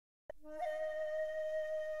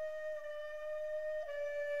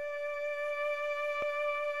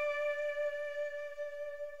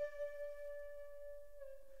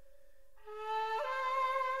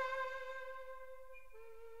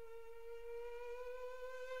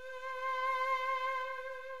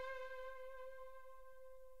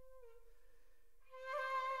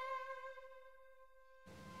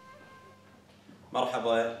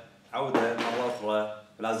مرحبا، عودة مرة أخرى.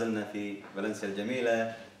 لا زلنا في فالنسيا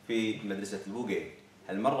الجميلة في مدرسة البوغي.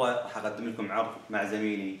 هالمرة راح أقدم لكم عرض مع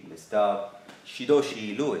زميلي الأستاذ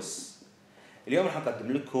شيدوشي لويس. اليوم راح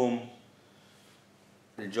أقدم لكم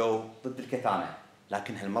الجو ضد الكتانة،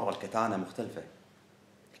 لكن هالمرة الكتانة مختلفة.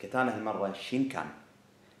 الكتانة هالمرة شينكان،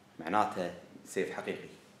 معناته سيف حقيقي.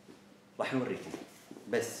 راح نوريكم،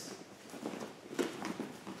 بس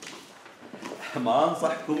ما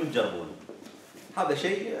أنصحكم تجربونه. هذا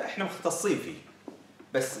شيء احنا مختصين فيه،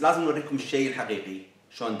 بس لازم نوريكم الشيء الحقيقي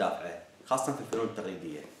شلون ندافعه، خاصة في الفنون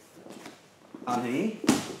التقليدية. أنا هني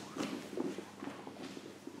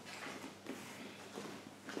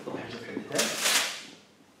راح نشوف حدته.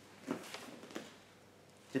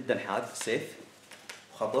 جدا حاد السيف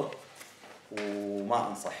وخطر، وما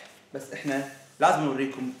أنصح، بس احنا لازم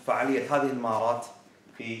نوريكم فعالية هذه المهارات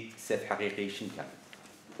في سيف حقيقي شينكان.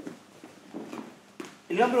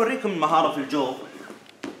 اليوم بنوريكم المهارة في الجو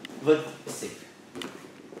ضد السيف.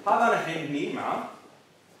 هذا أنا الحين هني معاه،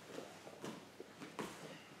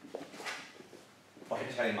 راح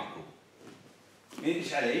يدش علي معكم.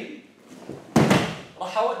 يدش علي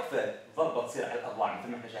راح أوقفه ضربة تصير على الأضلاع مثل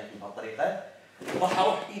ما احنا شايفين بهالطريقة. راح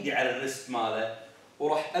أروح إيدي على الريست ماله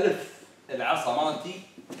وراح ألف العصا مالتي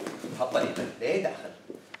بهالطريقة ليه داخل.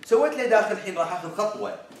 سويت ليه داخل، الحين راح آخذ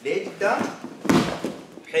خطوة ليه قدام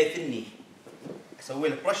بحيث إني أسوي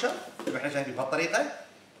له بريشر مثل ما احنا شايفين بهالطريقة،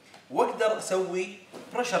 واقدر اسوي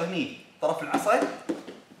بريشر هني طرف العصا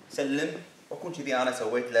سلم، واكون كذي انا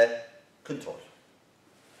سويت له كنترول.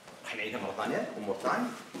 راح نعيدها مره ثانيه، امور ثانيه.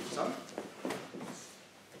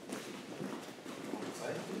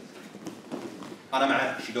 انا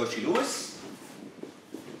مع شيدوشي لويس،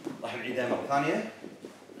 راح نعيدها مره ثانيه.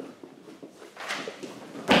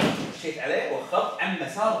 مشيت عليه وخرت عن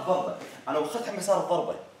مسار الضربه، انا وخرت عن مسار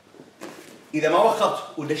الضربه. اذا ما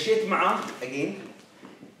وخرت ودشيت معاه اجين،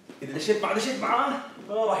 إذا دشيت معاه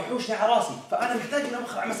راح يحوشني على راسي، فأنا محتاج إني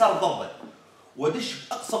أوخر على مسار الضربة وأدش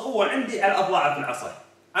بأقصى قوة عندي على أضلاعه في العصا،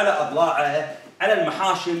 على أضلاعه، على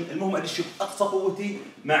المحاشم، المهم أدش بأقصى قوتي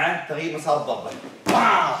مع تغيير مسار الضربة.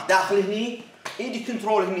 داخل هني، إيدي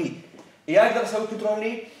كنترول هني، يا أقدر أسوي كنترول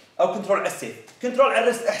هني أو كنترول على السيف. كنترول على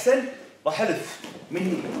الريست أحسن. راح ألف من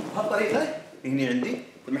هني بهالطريقة، هني عندي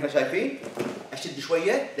مثل ما احنا شايفين، أشد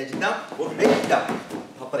شوية لقدام وأروح لقدام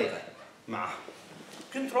بهالطريقة معاه.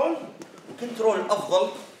 كنترول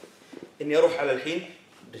الافضل اني اروح على الحين،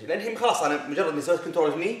 لان الحين خلاص انا مجرد اني سويت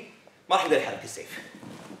كنترول هني ما راح يقدر يحرك السيف.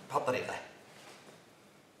 بهالطريقه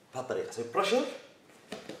اسوي بريشر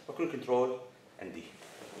واكون كنترول عندي.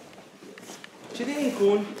 كذي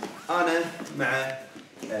نكون انا مع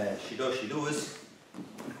شيدوشي لويس،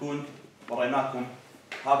 نكون وريناكم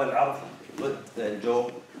هذا العرض ضد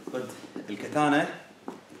الجو ضد الكتانه.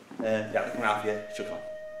 يعطيكم العافيه، شكرا.